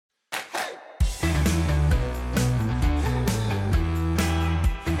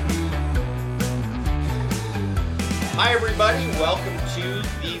Hi, everybody. Welcome to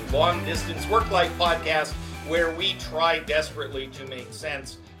the Long Distance Work Life Podcast, where we try desperately to make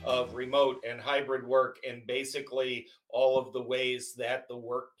sense of remote and hybrid work and basically all of the ways that the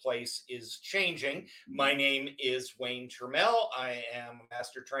workplace is changing. My name is Wayne Turmel. I am a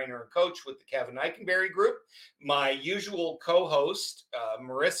master trainer and coach with the Kevin Eikenberry Group. My usual co-host,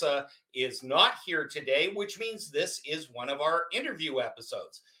 Marissa, is not here today, which means this is one of our interview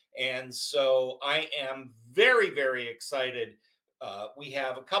episodes. And so I am very, very excited. We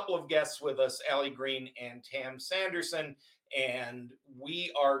have a couple of guests with us, Greene and Tam Sanderson, and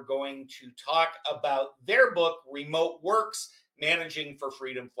we are going to talk about their book, Remote Works, Managing for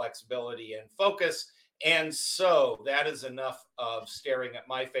Freedom, Flexibility, and Focus. And so that is enough of staring at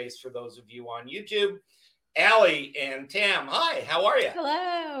my face for those of you on YouTube. Allie and Tam, hi, how are you?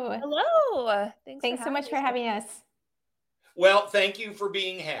 Hello. Hello. Thanks so much for having us. Well, thank you for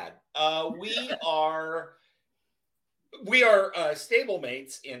being had. We are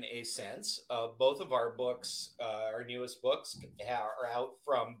stablemates in a sense. Both of our books, our newest books, are out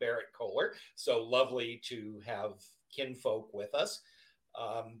from Barrett Kohler. So lovely to have kinfolk with us.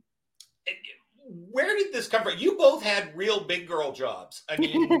 Where did this come from? You both had real big girl jobs. I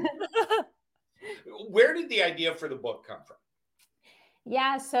mean, where did the idea for the book come from?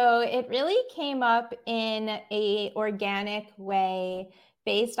 Yeah, so it really came up in a organic way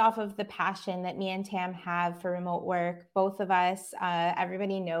based off of the passion that me and Tam have for remote work. Both of us,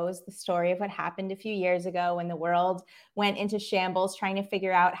 everybody knows the story of what happened a few years ago when the world went into shambles trying to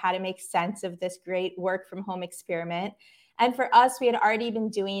figure out how to make sense of this great work from home experiment. And for us, we had already been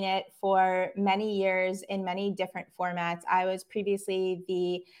doing it for many years in many different formats. I was previously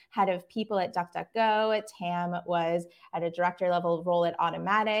the head of people at DuckDuckGo. Tam was at a director level role at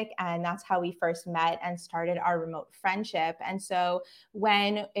Automatic. And that's how we first met and started our remote friendship. And so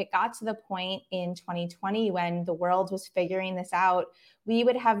when it got to the point in 2020, when the world was figuring this out, we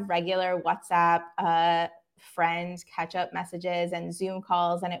would have regular WhatsApp friend catch-up messages and Zoom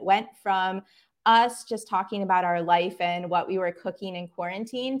calls. And it went from us just talking about our life and what we were cooking in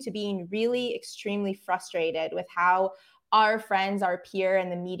quarantine to being really extremely frustrated with how our friends, our peer,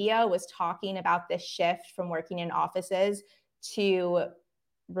 and the media was talking about this shift from working in offices to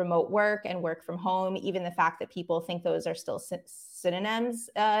remote work and work from home. Even the fact that people think those are still synonyms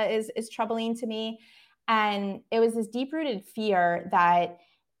is troubling to me. And it was this deep-rooted fear that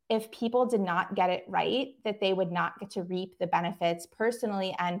if people did not get it right, that they would not get to reap the benefits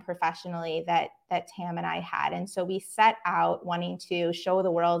personally and professionally that Tam and I had. And so we set out wanting to show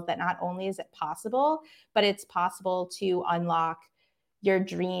the world that not only is it possible, but it's possible to unlock your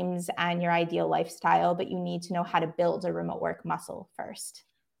dreams and your ideal lifestyle, but you need to know how to build a remote work muscle first.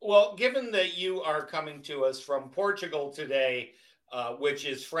 Well, given that you are coming to us from Portugal today, which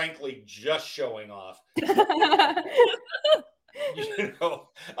is frankly just showing off,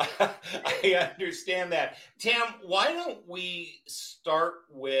 I understand that. Tam, why don't we start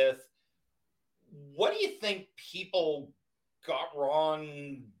with what do you think people got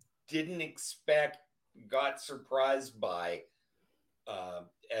wrong, didn't expect, got surprised by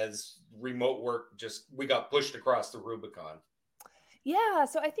as remote work we got pushed across the Rubicon? Yeah,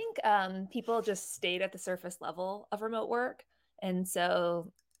 so I think people just stayed at the surface level of remote work. And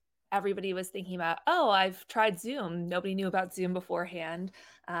so everybody was thinking about, oh, I've tried Zoom. Nobody knew about Zoom beforehand.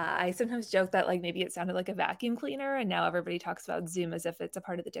 I sometimes joke that maybe it sounded like a vacuum cleaner, and now everybody talks about Zoom as if it's a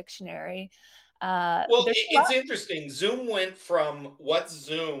part of the dictionary. Well, it's interesting. Zoom went from what's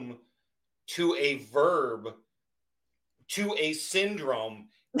Zoom to a verb to a syndrome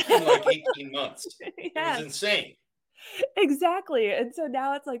in 18 months. Yes. It was insane. Exactly. And so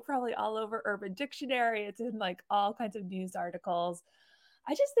now it's probably all over Urban Dictionary. It's in all kinds of news articles.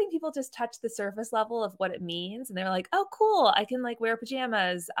 I just think people just touch the surface level of what it means. And they're like, oh, cool. I can wear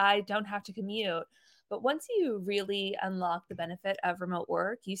pajamas. I don't have to commute. But once you really unlock the benefit of remote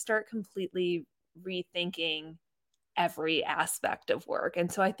work, you start completely rethinking every aspect of work.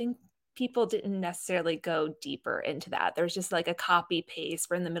 And so I think people didn't necessarily go deeper into that. There's just a copy paste.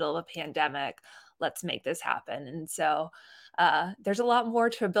 We're in the middle of a pandemic. Let's make this happen. And so there's a lot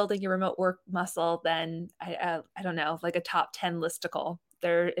more to building your remote work muscle than I don't know, a top 10 listicle.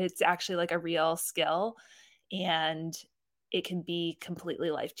 It's actually a real skill, and it can be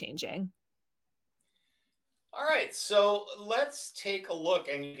completely life-changing. All right, so let's take a look,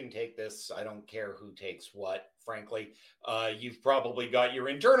 and you can take this. I don't care who takes what, frankly. You've probably got your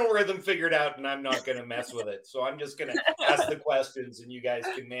internal rhythm figured out, and I'm not going to mess with it. So I'm just going to ask the questions, and you guys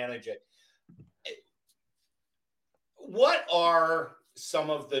can manage it. What are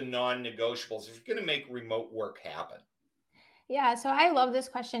some of the non-negotiables if you're going to make remote work happen? Yeah, so I love this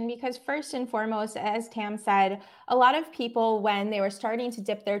question because first and foremost, as Tam said, a lot of people, when they were starting to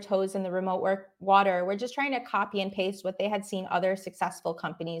dip their toes in the remote work water, were just trying to copy and paste what they had seen other successful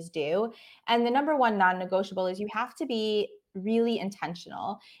companies do. And the number one non-negotiable is you have to be really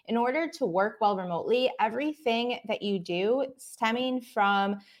intentional. In order to work well remotely, everything that you do, stemming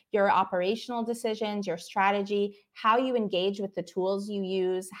from your operational decisions, your strategy, how you engage with the tools you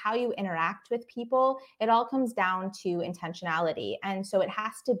use, how you interact with people, it all comes down to intentionality. And so it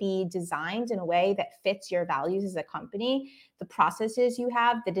has to be designed in a way that fits your values as a company, the processes you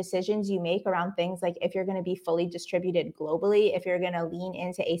have, the decisions you make around things like if you're going to be fully distributed globally, if you're going to lean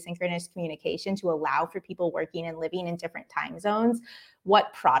into asynchronous communication to allow for people working and living in different time zones,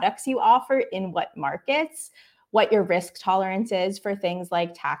 what products you offer in what markets, what your risk tolerance is for things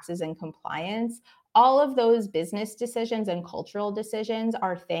like taxes and compliance. All of those business decisions and cultural decisions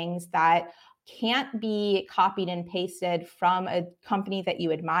are things that can't be copied and pasted from a company that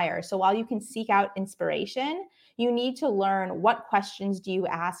you admire. So while you can seek out inspiration, you need to learn what questions do you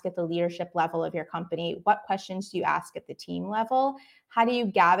ask at the leadership level of your company? What questions do you ask at the team level? How do you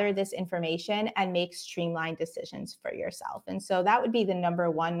gather this information and make streamlined decisions for yourself? And so that would be the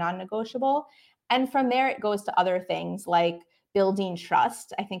number one non-negotiable. And from there, it goes to other things like building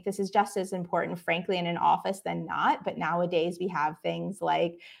trust. I think this is just as important, frankly, in an office than not. But nowadays, we have things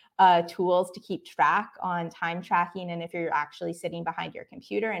like tools to keep track on time tracking and if you're actually sitting behind your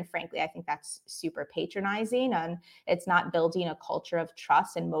computer. And frankly, I think that's super patronizing and it's not building a culture of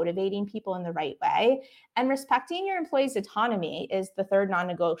trust and motivating people in the right way. And respecting your employees' autonomy is the third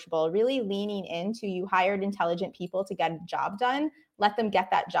non-negotiable, really leaning into you hired intelligent people to get a job done. Let them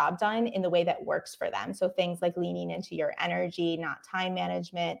get that job done in the way that works for them. So things like leaning into your energy, not time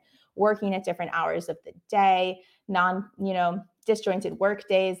management, working at different hours of the day, disjointed work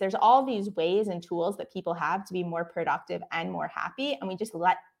days. There's all these ways and tools that people have to be more productive and more happy. And we just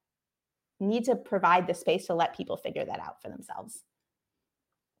need to provide the space to let people figure that out for themselves.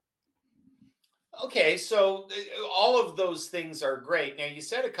 Okay, so all of those things are great. Now, you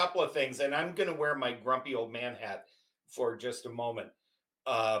said a couple of things, and I'm going to wear my grumpy old man hat for just a moment.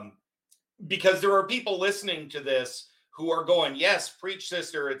 Um, because there are people listening to this who are going, yes, preach,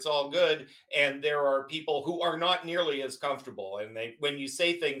 sister, it's all good. And there are people who are not nearly as comfortable. And when you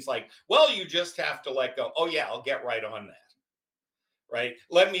say things like, well, you just have to let go, oh, yeah, I'll get right on that. Right.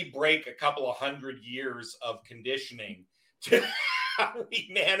 Let me break a couple of 100 years of conditioning to how we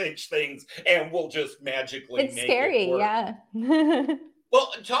manage things, and we'll just magically It's make it scary, work. yeah.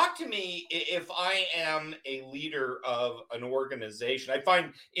 Well, talk to me if I am a leader of an organization. I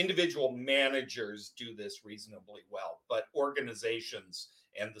find individual managers do this reasonably well, but organizations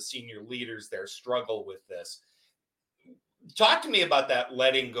and the senior leaders there struggle with this. Talk to me about that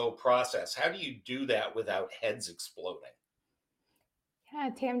letting go process. How do you do that without heads exploding? Yeah,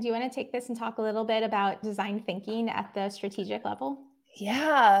 Tam, do you want to take this and talk a little bit about design thinking at the strategic level?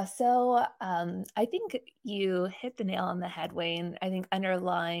 Yeah. So I think you hit the nail on the head, Wayne. I think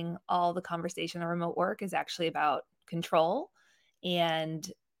underlying all the conversation on remote work is actually about control. And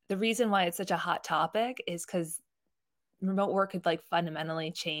the reason why it's such a hot topic is because remote work could like fundamentally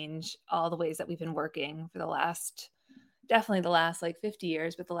change all the ways that we've been working for definitely the last like 50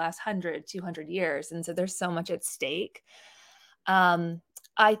 years, but the last 100, 200 years. And so there's so much at stake.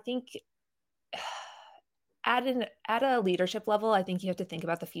 I think at a leadership level, I think you have to think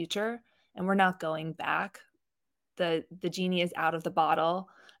about the future, and we're not going back. The genie is out of the bottle.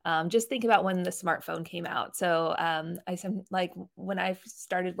 Just think about when the smartphone came out. So like when I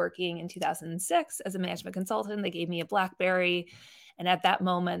started working in 2006 as a management consultant, they gave me a BlackBerry, and at that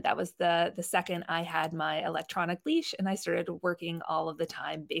moment, that was the second I had my electronic leash, and I started working all of the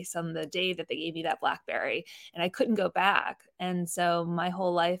time based on the day that they gave me that BlackBerry, and I couldn't go back. And so my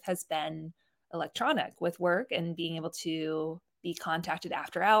whole life has been electronic with work and being able to be contacted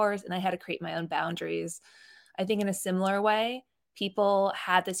after hours, and I had to create my own boundaries. I think in a similar way, people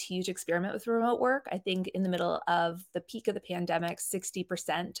had this huge experiment with remote work. I think in the middle of the peak of the pandemic,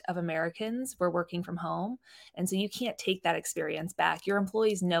 60% of Americans were working from home. And so you can't take that experience back. Your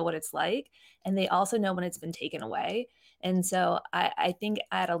employees know what it's like, and they also know when it's been taken away. And so I think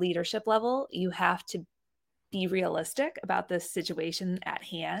at a leadership level, you have to be realistic about the situation at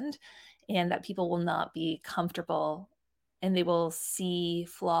hand, and that people will not be comfortable and they will see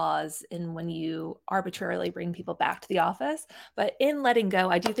flaws in when you arbitrarily bring people back to the office. But in letting go,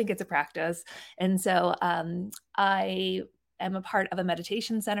 I do think it's a practice. And so I am a part of a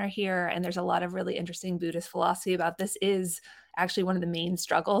meditation center here, and there's a lot of really interesting Buddhist philosophy about this. Is actually one of the main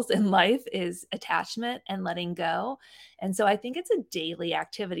struggles in life is attachment and letting go. And so I think it's a daily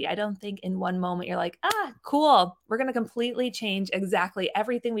activity. I don't think in one moment you're like, cool, we're going to completely change exactly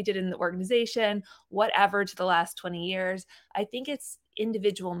everything we did in the organization, whatever, to the last 20 years. I think it's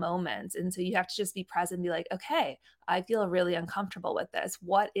individual moments. And so you have to just be present and be like, okay, I feel really uncomfortable with this.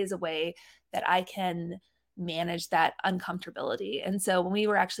 What is a way that I can manage that uncomfortability? And so when we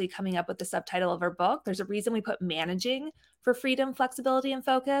were actually coming up with the subtitle of our book, there's a reason we put managing for freedom, flexibility, and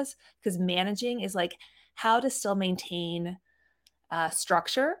focus, because managing is like how to still maintain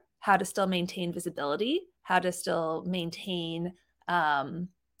structure, how to still maintain visibility, how to still maintain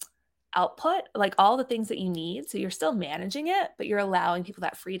output, like all the things that you need. So you're still managing it, but you're allowing people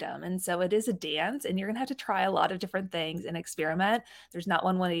that freedom. And so it is a dance, and you're going to have to try a lot of different things and experiment. There's not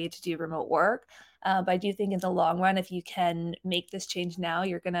one way to do remote work. But I do think in the long run, if you can make this change now,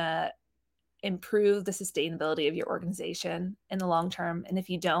 you're going to improve the sustainability of your organization in the long term. And if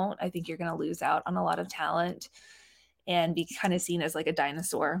you don't, I think you're going to lose out on a lot of talent and be kind of seen as like a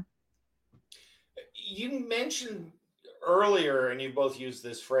dinosaur. You mentioned earlier, and you both used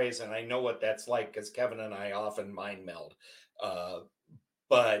this phrase, and I know what that's like because Kevin and I often mind meld. Uh,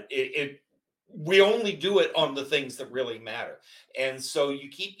 but we only do it on the things that really matter. And so you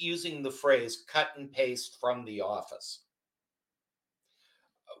keep using the phrase cut and paste from the office.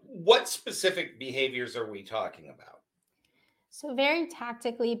 What specific behaviors are we talking about? So, very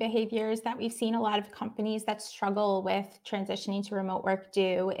tactically, behaviors that we've seen a lot of companies that struggle with transitioning to remote work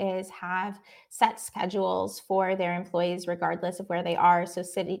do is have set schedules for their employees, regardless of where they are. So,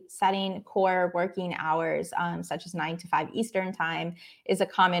 setting core working hours, such as 9 to 5 Eastern time, is a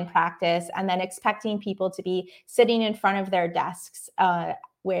common practice. And then expecting people to be sitting in front of their desks,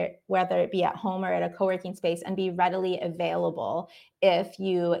 whether it be at home or at a co-working space, and be readily available if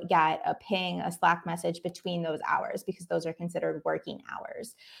you get a ping, a Slack message between those hours, because those are considered working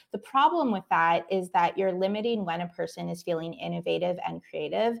hours. The problem with that is that you're limiting when a person is feeling innovative and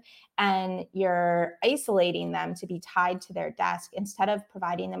creative, and you're isolating them to be tied to their desk instead of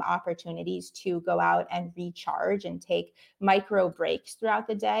providing them opportunities to go out and recharge and take micro breaks throughout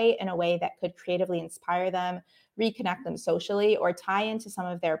the day in a way that could creatively inspire them, reconnect them socially, or tie into some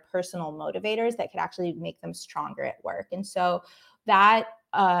of their personal motivators that could actually make them stronger at work. And so that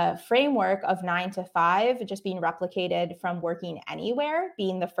framework of 9 to 5 just being replicated from working anywhere,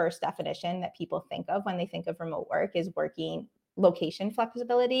 being the first definition that people think of when they think of remote work, is working location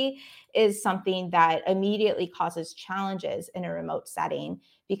flexibility, is something that immediately causes challenges in a remote setting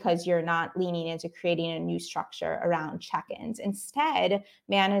because you're not leaning into creating a new structure around check-ins. Instead,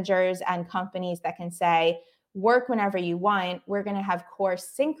 managers and companies that can say, work whenever you want. We're going to have core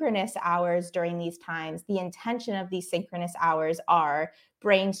synchronous hours during these times. The intention of these synchronous hours are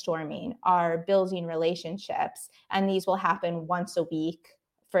brainstorming, are building relationships, and these will happen once a week,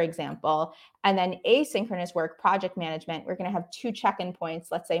 for example. And then asynchronous work, project management, we're going to have 2 check-in points,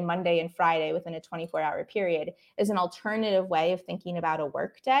 let's say Monday and Friday within a 24-hour period, is an alternative way of thinking about a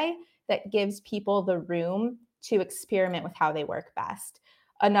work day that gives people the room to experiment with how they work best.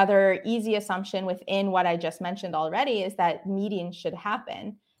 Another easy assumption within what I just mentioned already is that meetings should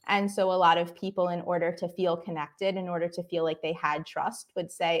happen. And so a lot of people, in order to feel connected, in order to feel like they had trust,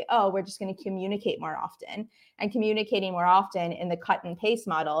 would say, oh, we're just going to communicate more often. And communicating more often in the cut and paste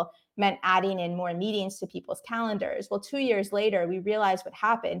model meant adding in more meetings to people's calendars. Well, 2 years later, we realized what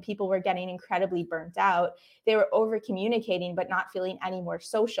happened. People were getting incredibly burnt out. They were over communicating, but not feeling any more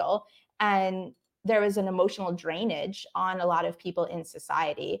social. And there was an emotional drainage on a lot of people in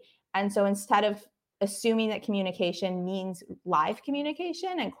society. And so instead of assuming that communication means live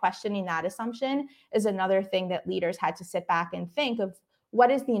communication and questioning that assumption, is another thing that leaders had to sit back and think of: what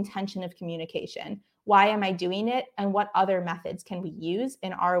is the intention of communication? Why am I doing it? And what other methods can we use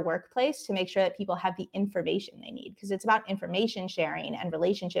in our workplace to make sure that people have the information they need? Because it's about information sharing and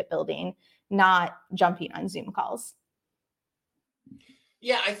relationship building, not jumping on Zoom calls.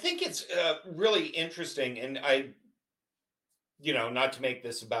 Yeah, I think it's really interesting. And not to make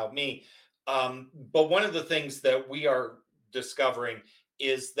this about me, but one of the things that we are discovering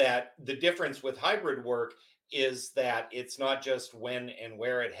is that the difference with hybrid work is that it's not just when and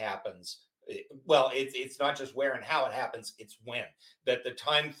where it happens. Well, it's not just where and how it happens, it's when. That the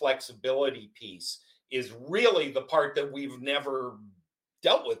time flexibility piece is really the part that we've never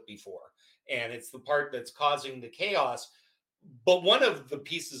dealt with before. And it's the part that's causing the chaos. But one of the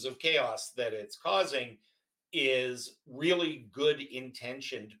pieces of chaos that it's causing is really good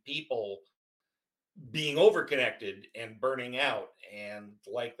intentioned people being overconnected and burning out and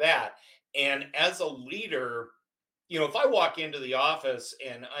like that. And as a leader, if I walk into the office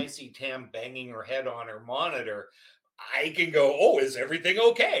and I see Tam banging her head on her monitor, I can go, "Oh, is everything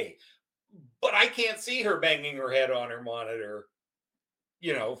okay?" But I can't see her banging her head on her monitor,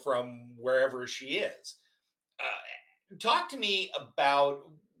 from wherever she is. Talk to me about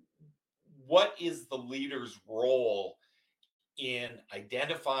what is the leader's role in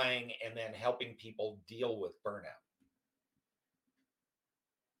identifying and then helping people deal with burnout.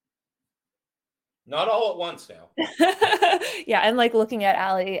 Not all at once now. Yeah, I'm like looking at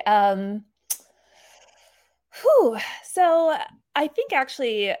Allie. So I think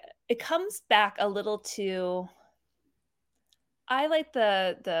actually it comes back a little to, I like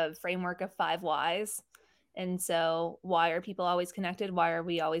the framework of 5 whys. And so why are people always connected? Why are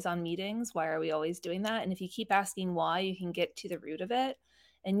we always on meetings? Why are we always doing that? And if you keep asking why, you can get to the root of it.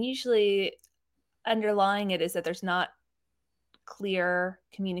 And usually underlying it is that there's not clear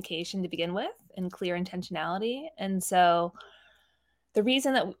communication to begin with and clear intentionality. And so the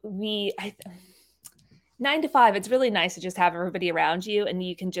reason that 9 to 5, it's really nice to just have everybody around you and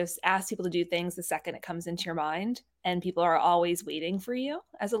you can just ask people to do things the second it comes into your mind. And people are always waiting for you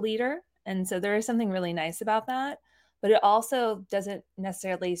as a leader. And so there is something really nice about that. But it also doesn't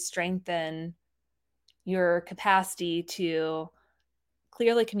necessarily strengthen your capacity to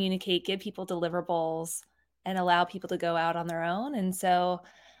clearly communicate, give people deliverables, and allow people to go out on their own. And so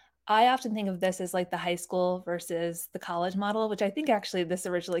I often think of this as like the high school versus the college model, which I think actually this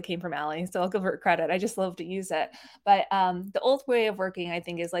originally came from Allie. So I'll give her credit. I just love to use it. But the old way of working, I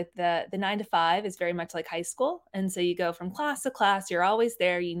think, is like the 9 to 5 is very much like high school. And so you go from class to class, you're always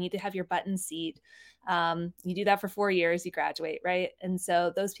there. You need to have your button seat. You do that for 4 years, you graduate, right? And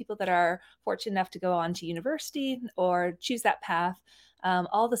so those people that are fortunate enough to go on to university or choose that path,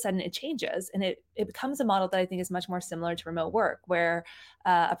 all of a sudden it changes and it becomes a model that I think is much more similar to remote work, where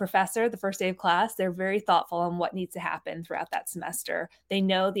a professor, the first day of class, they're very thoughtful on what needs to happen throughout that semester. They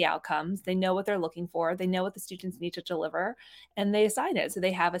know the outcomes, they know what they're looking for, they know what the students need to deliver, and they assign it. So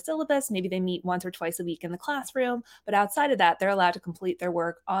they have a syllabus, maybe they meet once or twice a week in the classroom, but outside of that, they're allowed to complete their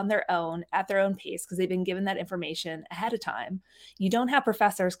work on their own at their own pace because they've been given that information ahead of time. You don't have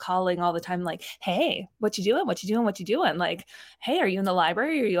professors calling all the time like, hey, what you doing? What you doing? What you doing? Like, hey, are you in the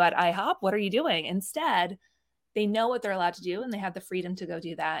library? Are you at IHOP? What are you doing? Instead, they know what they're allowed to do and they have the freedom to go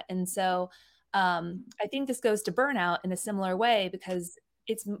do that. And so I think this goes to burnout in a similar way because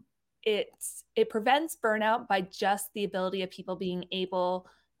it prevents burnout by just the ability of people being able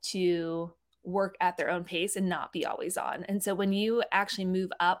to work at their own pace and not be always on. And so when you actually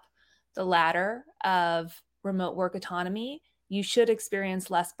move up the ladder of remote work autonomy, you should experience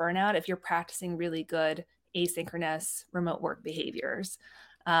less burnout if you're practicing really good asynchronous remote work behaviors.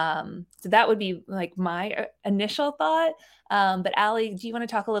 So that would be like my initial thought. But Allie, do you want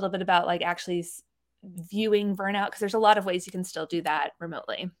to talk a little bit about like actually viewing burnout? Because there's a lot of ways you can still do that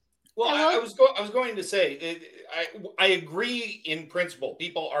remotely. Well, I I will. was I was going to say, I agree in principle.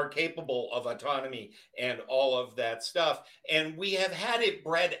 People are capable of autonomy and all of that stuff, and we have had it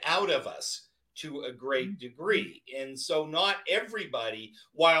bred out of us to a great degree. And so, not everybody,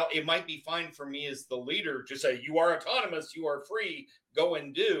 while it might be fine for me as the leader to say, "You are autonomous, you are free, go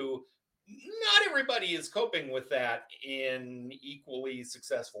and do," not everybody is coping with that in equally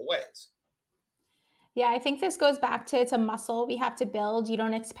successful ways. Yeah, I think this goes back to it's a muscle we have to build. You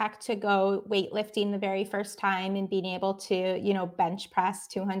don't expect to go weightlifting the very first time and being able to, bench press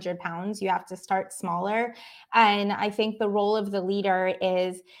 200 pounds. You have to start smaller. And I think the role of the leader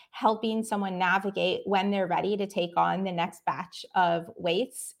is helping someone navigate when they're ready to take on the next batch of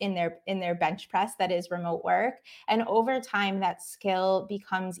weights in their bench press that is remote work. And over time, that skill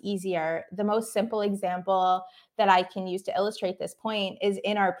becomes easier. The most simple example that I can use to illustrate this point is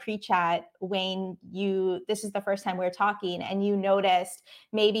in our pre-chat, Wayne, this is the first time we're talking and you noticed,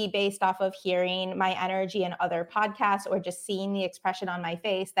 maybe based off of hearing my energy in other podcasts or just seeing the expression on my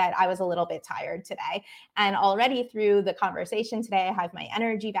face, that I was a little bit tired today. And already through the conversation today, I have my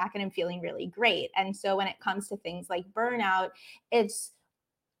energy back and I'm feeling really great. And so when it comes to things like burnout,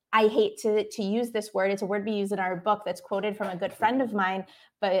 I hate to use this word. It's a word we use in our book that's quoted from a good friend of mine,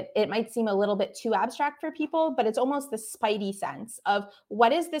 but it might seem a little bit too abstract for people, but it's almost the spidey sense of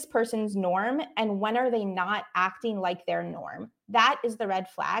what is this person's norm and when are they not acting like their norm? That is the red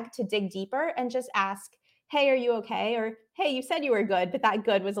flag to dig deeper and just ask, hey, are you okay? Or, hey, you said you were good, but that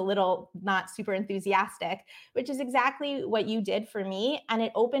good was a little not super enthusiastic, which is exactly what you did for me. And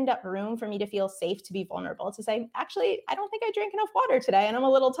it opened up room for me to feel safe to be vulnerable, to say, actually, I don't think I drank enough water today and I'm a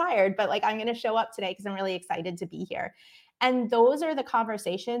little tired, but like I'm going to show up today because I'm really excited to be here. And those are the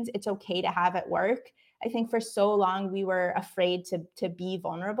conversations it's okay to have at work. I think for so long we were afraid to be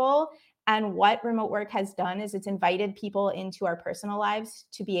vulnerable. And what remote work has done is it's invited people into our personal lives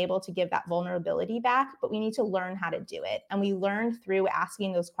to be able to give that vulnerability back, but we need to learn how to do it. And we learned through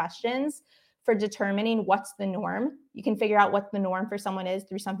asking those questions for determining what's the norm. You can figure out what the norm for someone is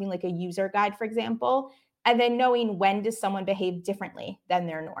through something like a user guide, for example, and then knowing when does someone behave differently than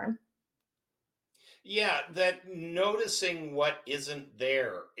their norm. Yeah, that noticing what isn't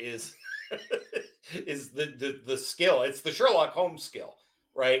there is is the skill. It's the Sherlock Holmes skill,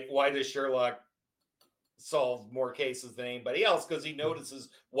 right? Why does Sherlock solve more cases than anybody else? Because he notices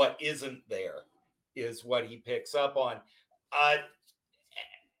what isn't there is what he picks up on. Uh,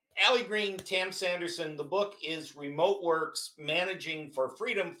 Allie Greene, Tam Sanderson, the book is Remote Works Managing for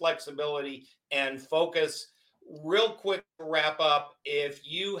Freedom, Flexibility, and Focus. Real quick to wrap up, if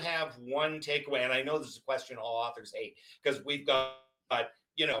you have one takeaway, and I know this is a question all authors hate because we've got,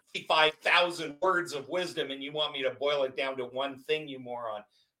 55,000 words of wisdom, and you want me to boil it down to one thing, you moron.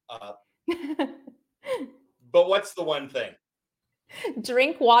 Uh, but what's the one thing?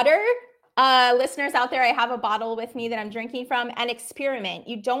 Drink water. Listeners out there, I have a bottle with me that I'm drinking from, and experiment.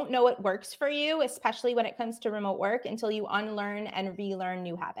 You don't know what works for you, especially when it comes to remote work, until you unlearn and relearn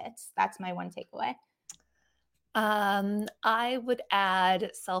new habits. That's my one takeaway. I would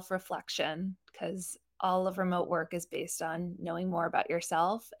add self-reflection, because all of remote work is based on knowing more about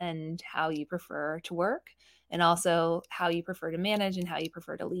yourself and how you prefer to work, and also how you prefer to manage and how you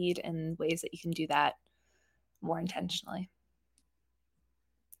prefer to lead, and ways that you can do that more intentionally.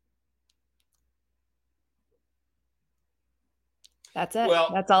 That's it.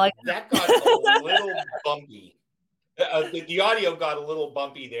 Well, that's all I that got a little bumpy. The audio got a little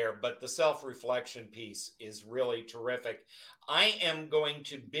bumpy there, but the self-reflection piece is really terrific. I am going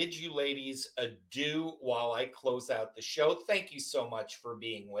to bid you ladies adieu while I close out the show. Thank you so much for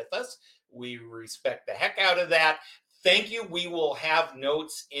being with us. We respect the heck out of that. Thank you. We will have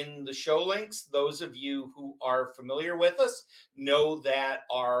notes in the show links. Those of you who are familiar with us know that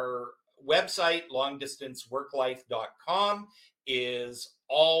our website, longdistanceworklife.com, is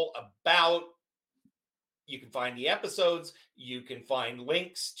all about, you can find the episodes, you can find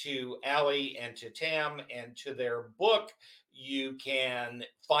links to Allie and to Tam and to their book. You can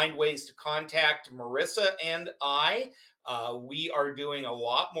find ways to contact Marissa and I. We are doing a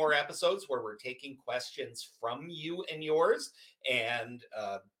lot more episodes where we're taking questions from you and yours and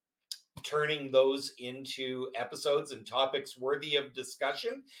turning those into episodes and topics worthy of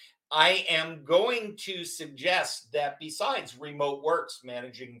discussion. I am going to suggest that besides Remote Works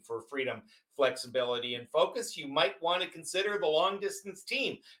Managing for Freedom, Flexibility, and Focus, you might want to consider the Long Distance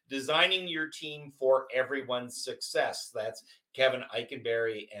Team, Designing Your Team for Everyone's Success. That's Kevin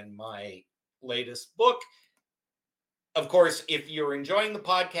Eikenberry and my latest book. Of course, if you're enjoying the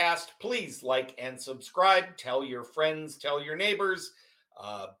podcast, please like and subscribe. Tell your friends, tell your neighbors.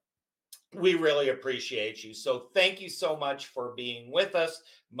 We really appreciate you. So thank you so much for being with us.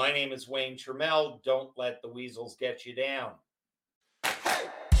 My name is Wayne Trammell. Don't let the weasels get you down.